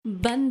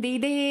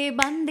ಬಂದಿದೆ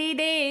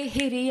ಬಂದಿದೆ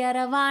ಹಿರಿಯರ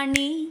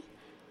ವಾಣಿ,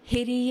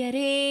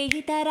 ಹಿರಿಯರೇ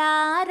ಇತರ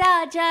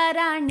ರಾಜ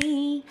ರಾಣಿ.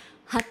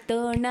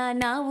 ಹತ್ತೋಣ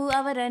ನಾವು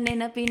ಅವರ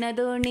ನೆನಪಿನ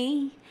ದೋಣಿ,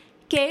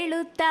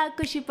 ಕೇಳುತ್ತಾ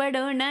ಖುಷಿ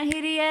ಪಡೋಣ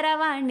ಹಿರಿಯರ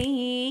ವಾಣಿ.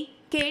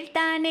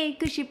 ಕೇಳ್ತಾನೆ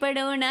ಖುಷಿ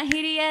ಪಡೋಣ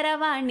ಹಿರಿಯರ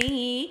ವಾಣಿ,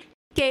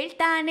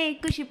 ಕೇಳ್ತಾನೆ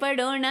ಖುಷಿ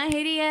ಪಡೋಣ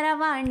ಹಿರಿಯರ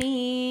ವಾಣಿ.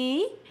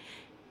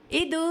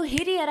 ಇದು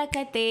ಹಿರಿಯರ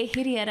ಕತೆ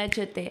ಹಿರಿಯರ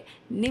ಜೊತೆ,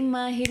 ನಿಮ್ಮ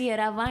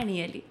ಹಿರಿಯರ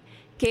ವಾಣಿಯಲ್ಲಿ.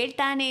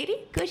 ಕೇಳ್ತಾನೆ ಇರಿ,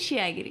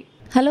 ಖುಷಿಯಾಗಿರಿ.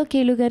 ಹಲೋ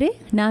ಕೇಳುಗರೆ,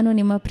 ನಾನು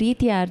ನಿಮ್ಮ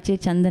ಪ್ರೀತಿಯ ಆರ್ಜೆ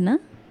ಚಂದನ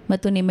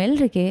ಮತ್ತು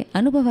ನಿಮ್ಮೆಲ್ಲರಿಗೆ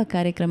ಅನುಭವ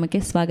ಕಾರ್ಯಕ್ರಮಕ್ಕೆ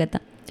ಸ್ವಾಗತ.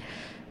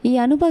 ಈ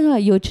ಅನುಭವ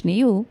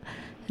ಯೋಜನೆಯು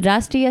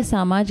ರಾಷ್ಟ್ರೀಯ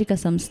ಸಾಮಾಜಿಕ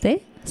ಸಂಸ್ಥೆ,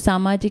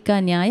 ಸಾಮಾಜಿಕ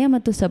ನ್ಯಾಯ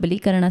ಮತ್ತು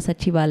ಸಬಲೀಕರಣ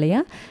ಸಚಿವಾಲಯ,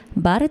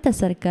 ಭಾರತ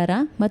ಸರ್ಕಾರ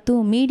ಮತ್ತು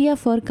ಮೀಡಿಯಾ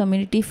ಫಾರ್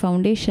ಕಮ್ಯುನಿಟಿ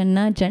ಫೌಂಡೇಶನ್ನ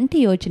ಜಂಟಿ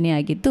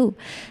ಯೋಜನೆಯಾಗಿದ್ದು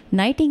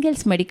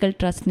ನೈಟಿಂಗೇಲ್ಸ್ ಮೆಡಿಕಲ್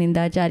ಟ್ರಸ್ಟ್ನಿಂದ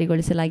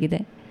ಜಾರಿಗೊಳಿಸಲಾಗಿದೆ.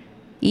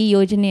 ಈ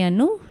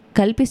ಯೋಜನೆಯನ್ನು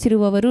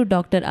ಕಲ್ಪಿಸಿರುವವರು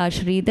ಡಾಕ್ಟರ್ ಆರ್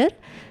ಶ್ರೀಧರ್,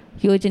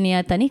 ಯೋಜನೆಯ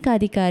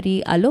ತನಿಖಾಧಿಕಾರಿ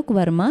ಅಲೋಕ್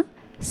ವರ್ಮಾ,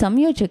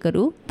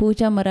 ಸಂಯೋಜಕರು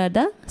ಪೂಜಾ ಮರಾದ,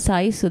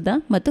 ಸಾಯಿ ಸುಧಾ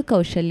ಮತ್ತು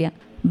ಕೌಶಲ್ಯ.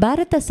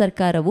 ಭಾರತ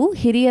ಸರ್ಕಾರವು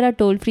ಹಿರಿಯರ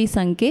ಟೋಲ್ ಫ್ರೀ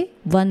ಸಂಖ್ಯೆ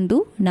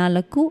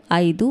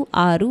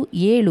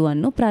 1456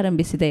 ಅನ್ನು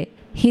ಪ್ರಾರಂಭಿಸಿದೆ.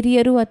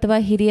 ಹಿರಿಯರು ಅಥವಾ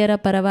ಹಿರಿಯರ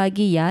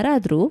ಪರವಾಗಿ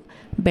ಯಾರಾದರೂ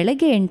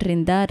ಬೆಳಗ್ಗೆ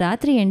 8ರಿಂದ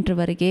ರಾತ್ರಿ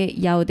 8ರವರೆಗೆ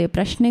ಯಾವುದೇ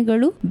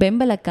ಪ್ರಶ್ನೆಗಳು,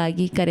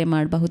 ಬೆಂಬಲಕ್ಕಾಗಿ ಕರೆ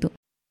ಮಾಡಬಹುದು.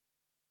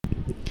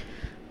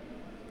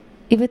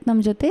 ಇವತ್ತು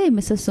ನಮ್ಮ ಜೊತೆ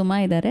ಮಿಸಸ್ ಸುಮಾ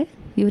ಇದ್ದಾರೆ.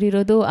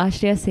 ಇವರಿರೋದು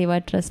ಆಶ್ರಯ ಸೇವಾ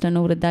ಟ್ರಸ್ಟ್ ಅನ್ನೋ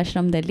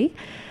ವೃದ್ಧಾಶ್ರಮದಲ್ಲಿ.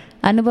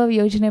 ಅನುಭವ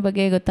ಯೋಜನೆ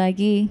ಬಗ್ಗೆ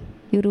ಗೊತ್ತಾಗಿ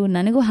ಇವರು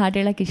ನನಗೂ ಹಾಡು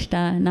ಹೇಳೋಕ್ಕೆ ಇಷ್ಟ,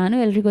 ನಾನು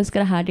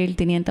ಎಲ್ರಿಗೋಸ್ಕರ ಹಾಡು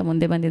ಹೇಳ್ತೀನಿ ಅಂತ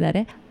ಮುಂದೆ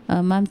ಬಂದಿದ್ದಾರೆ.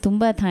 ಮ್ಯಾಮ್,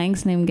 ತುಂಬ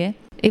ಥ್ಯಾಂಕ್ಸ್ ನಿಮಗೆ.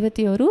 ಇವತ್ತು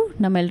ಇವರು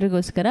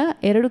ನಮ್ಮೆಲ್ರಿಗೋಸ್ಕರ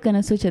 2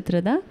 ಕನಸು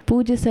ಚಿತ್ರದ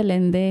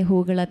ಪೂಜಿಸಲೆಂದೇ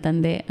ಹೂಗಳ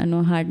ತಂದೆ ಅನ್ನೋ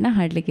ಹಾಡನ್ನ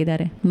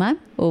ಹಾಡಲಿಕ್ಕಿದ್ದಾರೆ. Ma'am,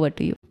 over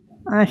to you.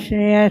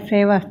 Ashraya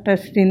Seva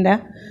ಟ್ರಸ್ಟಿಂದ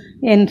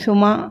N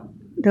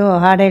ಸುಮಾದು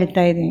ಹಾಡು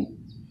ಹೇಳ್ತಾ ಇದ್ದೀನಿ.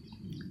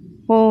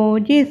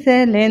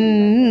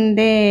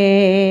 ಪೂಜಿಸಲೆಂದೇ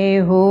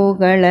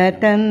ಹೂಗಳ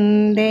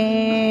ತಂದೆ,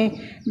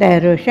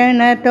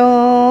 ದರ್ಶನ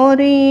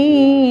ತೋರಿ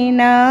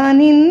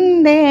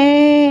ನಾನಿಂದೆ,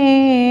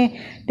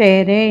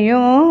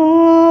 ತೆರೆಯೋ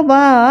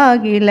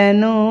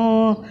ಬಾಗಿಲನು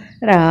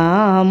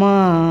ರಾಮ.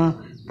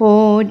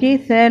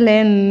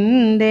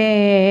 ಪೂಜಿಸಲೆಂದೇ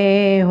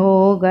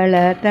ಹೂಗಳ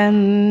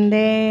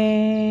ತಂದೆ,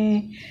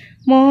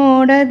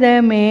 ಮೋಡದ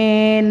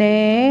ಮೇಲೆ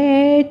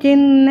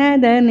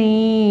ಚಿನ್ನದ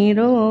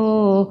ನೀರು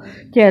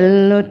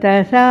ಚೆಲ್ಲುತ್ತ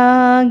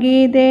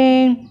ಸಾಗಿದೆ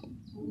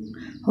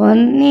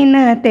ಹೊನ್ನಿನ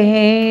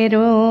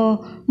ತೇರು.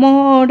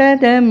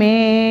 ಮೋಡದ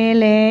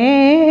ಮೇಲೆ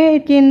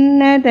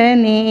ಚಿನ್ನದ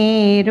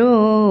ನೀರು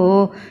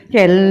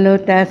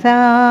ಚೆಲ್ಲುತ್ತ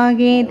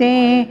ಸಾಗಿದೆ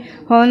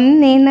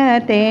ಹೊನ್ನಿನ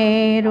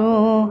ತೇರು.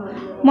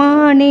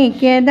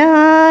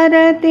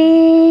 ಮಾಣಿಕ್ಯದಾರತಿ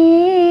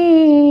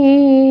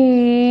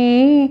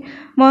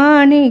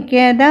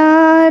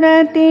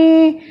ಮಾಣಿಕ್ಯದಾರತಿ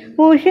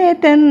ಉಷೆ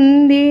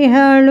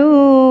ತಂದಿಹಳು,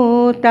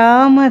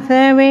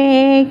 ತಾಮಸವೇಕಿನ್ನು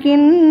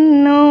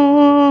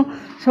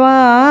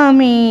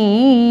ಸ್ವಾಮಿ.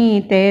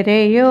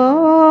 ತೆರೆಯೋ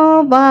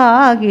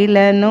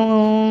ಬಾಗಿಲನು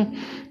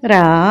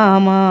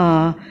ರಾಮ.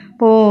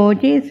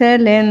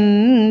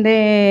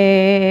 ಪೂಜಿಸಲೆಂದೇ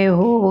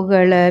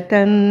ಹೂಗಳ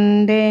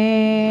ತಂದೆ,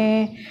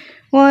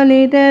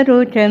 ಒಲಿದರು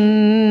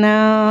ಚೆನ್ನ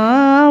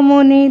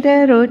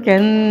ಮುನಿದರು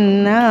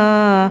ಚೆನ್ನ,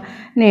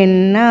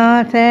 ನಿನ್ನ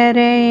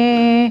ಸರೆಯೇ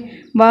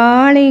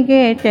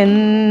ಬಾಳಿಗೆ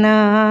ಚೆನ್ನ.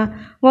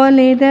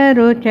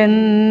 ಒಲಿದರು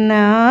ಚೆನ್ನ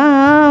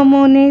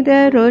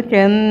ಮುನಿದರು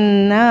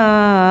ಚೆನ್ನ,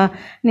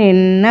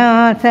 ನಿನ್ನ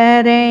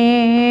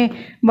ಸರೆಯೇ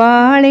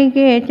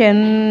ಬಾಳಿಗೆ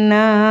ಚೆನ್ನ.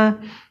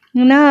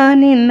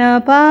 ನಾನಿನ್ನ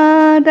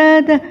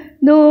ಪಾದದ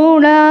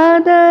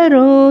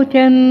ಧೂಳಾದರೂ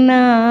ಚೆನ್ನ,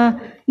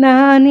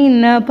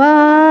 ನಾನಿನ್ನ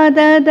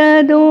ಪಾದದ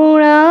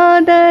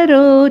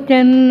ಧೂಳಾದರೂ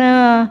ಚೆನ್ನ.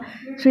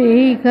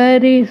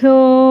 ಸ್ವೀಕರಿಸೋ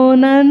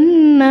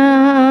ನನ್ನ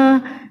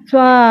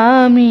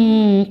ಸ್ವಾಮಿ,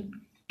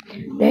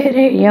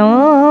 ತೆರೆಯೋ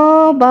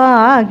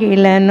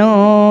ಬಾಗಿಲನು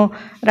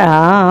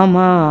ರಾಮ.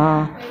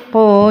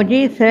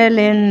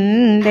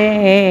 ಪೂಜಿಸಲೆಂದೇ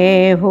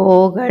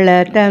ಹೂಗಳ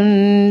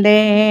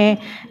ತಂದೆ,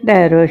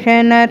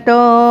 ದರ್ಶನ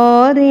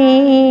ತೋರಿ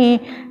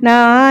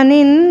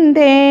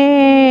ನಾನಿಂದೆ,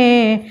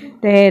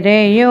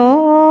 ತೆರೆಯೋ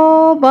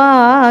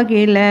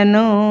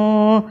ಬಾಗಿಲನು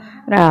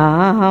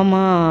ರಾಮ.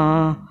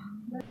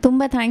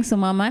 ತುಂಬ ಥ್ಯಾಂಕ್ಸ್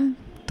ಉಮಾ ಮ್ಯಾಮ್,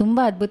 ತುಂಬ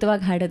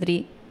ಅದ್ಭುತವಾಗಿ ಹಾಡಿದ್ರಿ.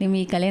 ನಿಮ್ಮ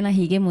ಈ ಕಲೆನ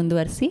ಹೀಗೆ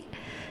ಮುಂದುವರಿಸಿ.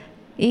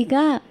 ಈಗ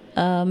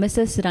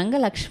ಮಿಸಸ್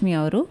ರಂಗಲಕ್ಷ್ಮಿ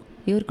ಅವರು,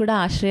 ಇವರು ಕೂಡ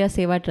ಆಶ್ರಯ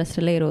ಸೇವಾ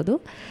ಟ್ರಸ್ಟಲ್ಲೇ ಇರೋದು.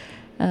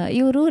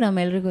 ಇವರು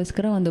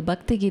ನಮ್ಮೆಲ್ಲರಿಗೋಸ್ಕರ ಒಂದು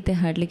ಭಕ್ತಿಗೀತೆ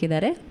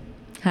ಹಾಡಲಿಕ್ಕಿದ್ದಾರೆ.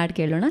 ಹಾಡು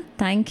ಕೇಳೋಣ.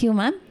 Thank you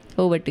ma'am,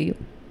 over to you.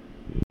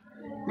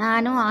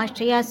 ನಾನು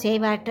ಆಶ್ರಯ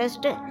ಸೇವಾ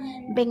ಟ್ರಸ್ಟ್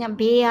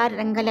BR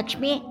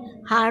ರಂಗಲಕ್ಷ್ಮಿ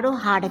ಹಾಡು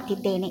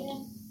ಹಾಡುತ್ತಿದ್ದೇನೆ.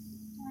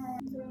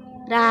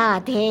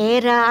 ರಾಧೆ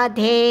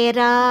ರಾಧೆ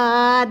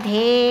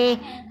ರಾಧೆ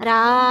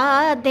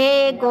ರಾಧೆ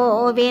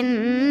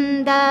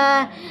ಗೋವಿಂದ,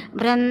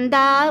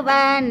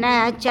 ಬೃಂದಾವನ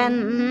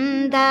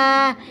ಚಂದ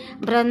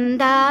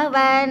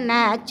ಬೃಂದಾವನ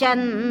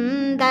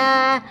ಚಂದ.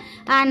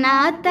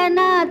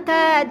 ಅನಾಥನಾಥ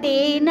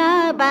ದೀನ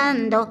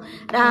ಬಂಧು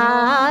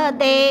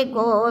ರಾಧೆ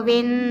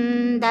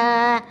ಗೋವಿಂದ,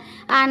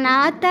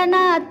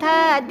 ಅನಾಥನಾಥ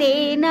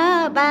ದೀನ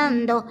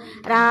ಬಂಧು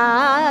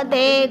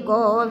ರಾಧೆ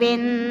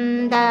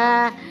ಗೋವಿಂದ.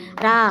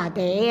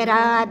 ರಾಧೆ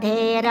ರಾಧೆ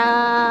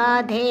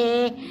ರಾಧೆ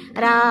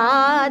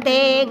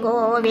ರಾಧೆ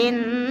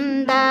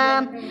ಗೋವಿಂದ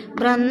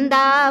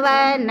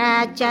ಬೃಂದಾವನ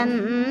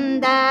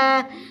ಚಂದ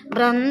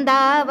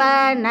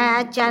ಬೃಂದಾವನ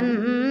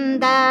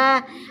ಚಂದ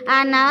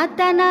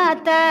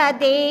ಅನಾಥನಾಥ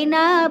ದೀನ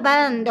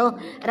ಬಂಧು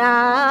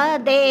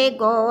ರಾಧೆ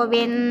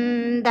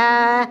ಗೋವಿಂದ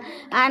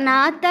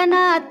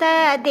ಅನಾಥನಾಥ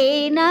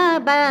ದೀನ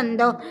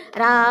ಬಂಧು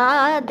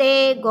ರಾಧೆ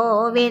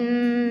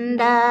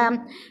ಗೋವಿಂದ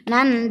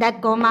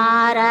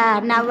ನಂದಕುಮಾರ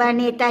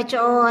ನವನಿತ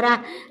ಚೋರ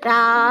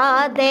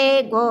ರಾಧೆ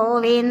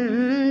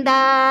ಗೋವಿಂದ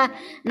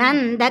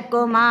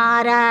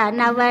ನಂದಕುಮಾರ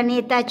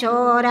ನವನಿತ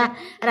ಚೋರ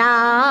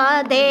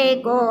ರಾಧೆ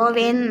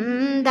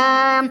ಗೋವಿಂದ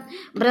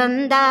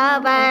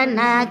ಬೃಂದಾವನ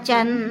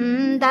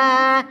ಚಂದ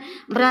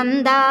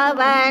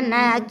ಬೃಂದಾವನ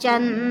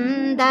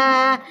ಚಂದ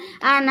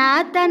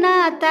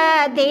ಅನಾಥನಾಥ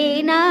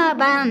ದೀನ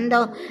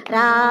ಬಂಧು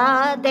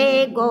ರಾಧೆ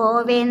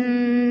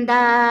ಗೋವಿಂದ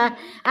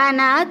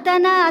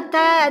ಅನಾಥನಾಥ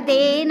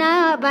ದೀನ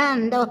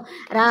ಬಂಧು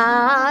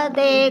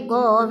ರಾಧೆ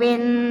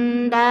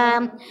ಗೋವಿಂದ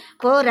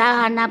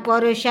ಪುರಾಣ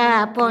ಪುರುಷ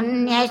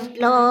ಪುಣ್ಯ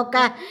ಶ್ಲೋಕ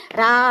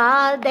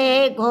ರಾಧೆ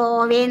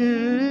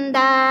ಗೋವಿಂದ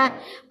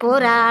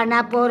ಪುರಾಣ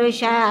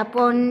ಪುರುಷ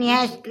ಪುಣ್ಯ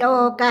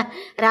ಶ್ಲೋಕ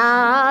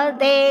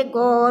ರಾಧೆ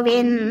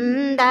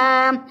ಗೋವಿಂದ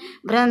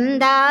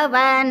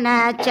ಬೃಂದಾವನ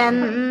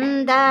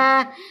ಚಂದ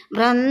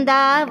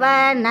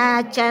ಬೃಂದಾವನ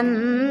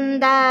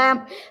ಚಂದ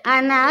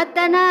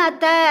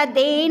ಅನಾಥನಾಥ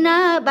ದೀನ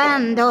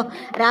ಬಂಧು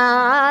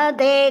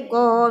ರಾಧೆ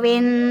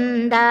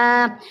ಗೋವಿಂದ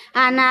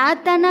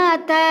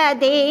ಅನಾಥನಾಥ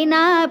ದೀನ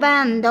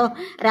ಬಂಧು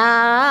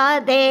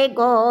ರಾಧೆ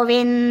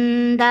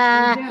ಗೋವಿಂದ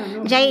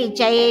ಜೈ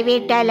ಜೈ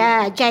ವಿಠಲ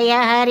ಜಯ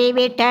ಹರಿ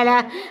ವಿಠಲ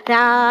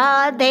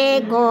ರಾಧೆ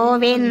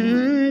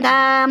ಗೋವಿಂದ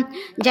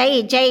ಜೈ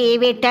ಜೈ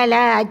ವಿಠಲ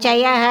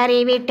ಜಯ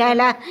ಹರಿ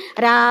ವಿಠಲ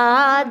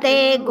ರಾಧೆ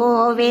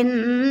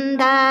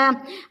ಗೋವಿಂದ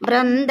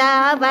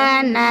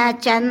ಬೃಂದಾವನ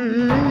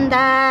ಚಂದ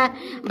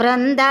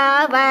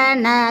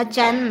ಬೃಂದಾವನ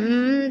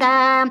ಚಂದ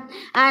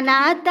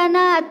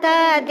ಅನಾಥನಾಥ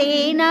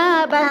ದೀನ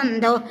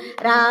ಬಂಧು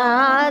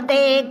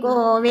ರಾಧೆ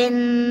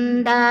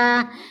ಗೋವಿಂದ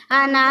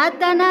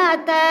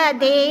ಅನಾಥನಾಥ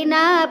ದೀನ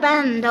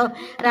ಬಂಧು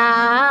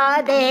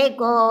ರಾಧೆ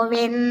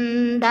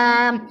ಗೋವಿಂದ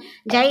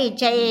ಜೈ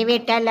ಜೈ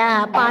ವಿಠಲ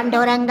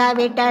ಪಾಂಡುರಂಗ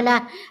ವಿಠಲ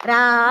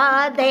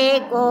ರಾಧೆ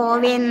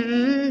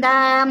ಗೋವಿಂದ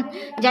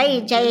ಜೈ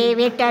ಜೈ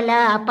ವಿಠಲ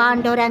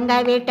ಪಾಂಡುರಂಗ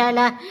ವಿಠಲ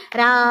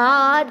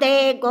ರಾಧೆ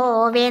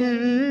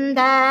ಗೋವಿಂದ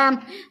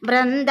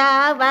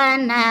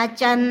ಬೃಂದಾವನ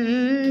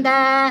ಚಂದ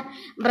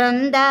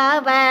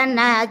ಬೃಂದಾವನ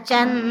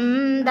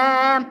ಚಂದ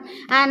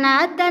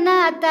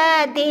ಅನಾಥನಾಥ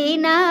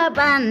ದೀನ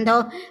ಬಂಧು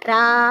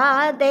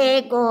ರಾಧೆ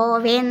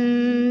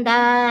ಗೋವಿಂದ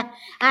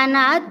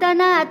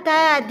ಅನಾಥನಾಥ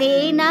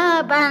ದೀನ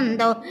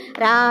ಬಂಧು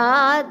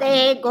ರಾಧೆ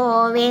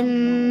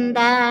ಗೋವಿಂದ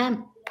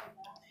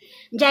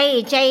ಜೈ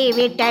ಜೈ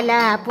ವಿಠಲ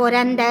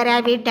ಪುರಂದರ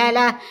ವಿಠಲ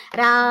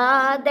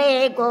ರಾಧೆ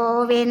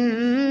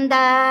ಗೋವಿಂದ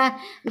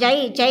ಜೈ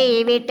ಜೈ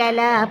ವಿಠಲ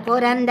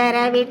ಪುರಂದರ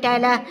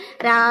ವಿಠಲ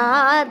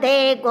ರಾಧೆ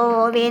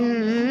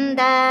ಗೋವಿಂದ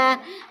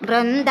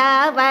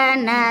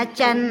ಬೃಂದಾವನ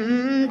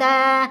ಚಂದ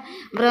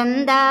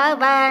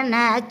ಬೃಂದಾವನ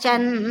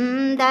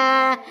ಚಂದ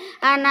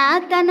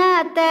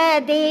ಅನಾಥನಾಥ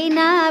ದೀನ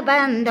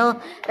ಬಂಧು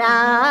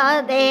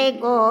ರಾಧೆ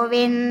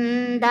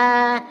ಗೋವಿಂದ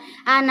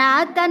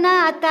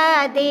ಅನಾಥನಾಥ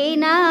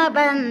ದೀನ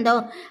ಬಂಧು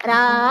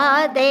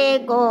ರಾಧೆ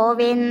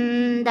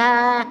ಗೋವಿಂದ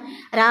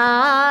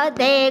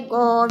ರಾಧೆ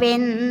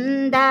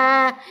ಗೋವಿಂದ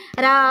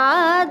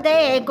ರಾಧೆ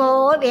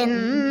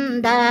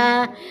ಗೋವಿಂದ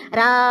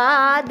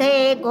ರಾಧೆ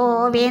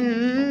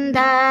ಗೋವಿಂದ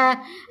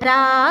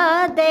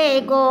ರಾಧೆ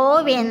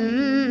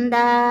ಗೋವಿಂದ.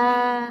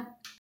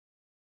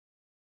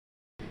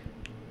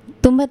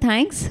 ತುಂಬ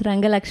ಥ್ಯಾಂಕ್ಸ್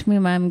ರಂಗಲಕ್ಷ್ಮಿ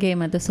ಮ್ಯಾಮ್ಗೆ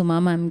ಮತ್ತು ಸುಮಾ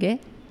ಮ್ಯಾಮ್ಗೆ.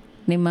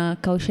 ನಿಮ್ಮ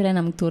ಕೌಶಲ್ಯ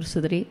ನಮ್ಗೆ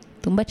ತೋರಿಸಿದ್ರಿ,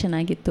 ತುಂಬ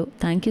ಚೆನ್ನಾಗಿತ್ತು.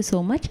 Thank you so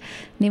much.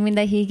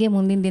 ನಿಮ್ಮಿಂದ ಹೀಗೆ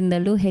ಮುಂದಿನ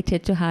ದಿನದಲ್ಲೂ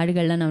ಹೆಚ್ಚೆಚ್ಚು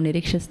ಹಾಡುಗಳನ್ನ ನಾವು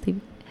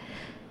ನಿರೀಕ್ಷಿಸ್ತೀವಿ.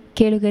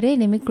 ಕೇಳುಗರೆ,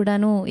 ನಿಮಗೆ ಕೂಡ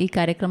ಈ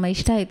ಕಾರ್ಯಕ್ರಮ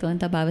ಇಷ್ಟ ಆಯಿತು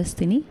ಅಂತ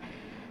ಭಾವಿಸ್ತೀನಿ.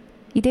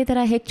 ಇದೇ ಥರ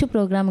ಹೆಚ್ಚು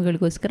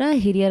ಪ್ರೋಗ್ರಾಮ್ಗಳಿಗೋಸ್ಕರ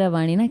ಹಿರಿಯರ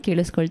ವಾಣಿನ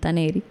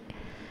ಕೇಳಿಸ್ಕೊಳ್ತಾನೆ ಇರಿ.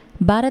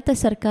 ಭಾರತ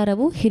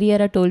ಸರ್ಕಾರವು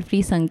ಹಿರಿಯರ ಟೋಲ್ ಫ್ರೀ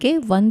ಸಂಖ್ಯೆ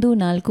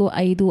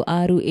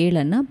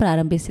 14567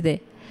 ಪ್ರಾರಂಭಿಸಿದೆ.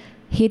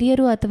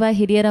 ಹಿರಿಯರು ಅಥವಾ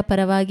ಹಿರಿಯರ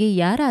ಪರವಾಗಿ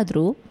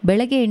ಯಾರಾದರೂ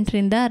ಬೆಳಗ್ಗೆ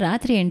 8ರಿಂದ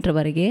ರಾತ್ರಿ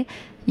 8ರವರೆಗೆ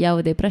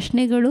ಯಾವುದೇ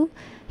ಪ್ರಶ್ನೆಗಳು,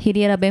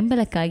 ಹಿರಿಯರ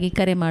ಬೆಂಬಲಕ್ಕಾಗಿ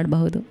ಕರೆ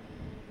ಮಾಡಬಹುದು.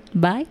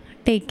 Bye,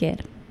 take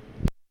care.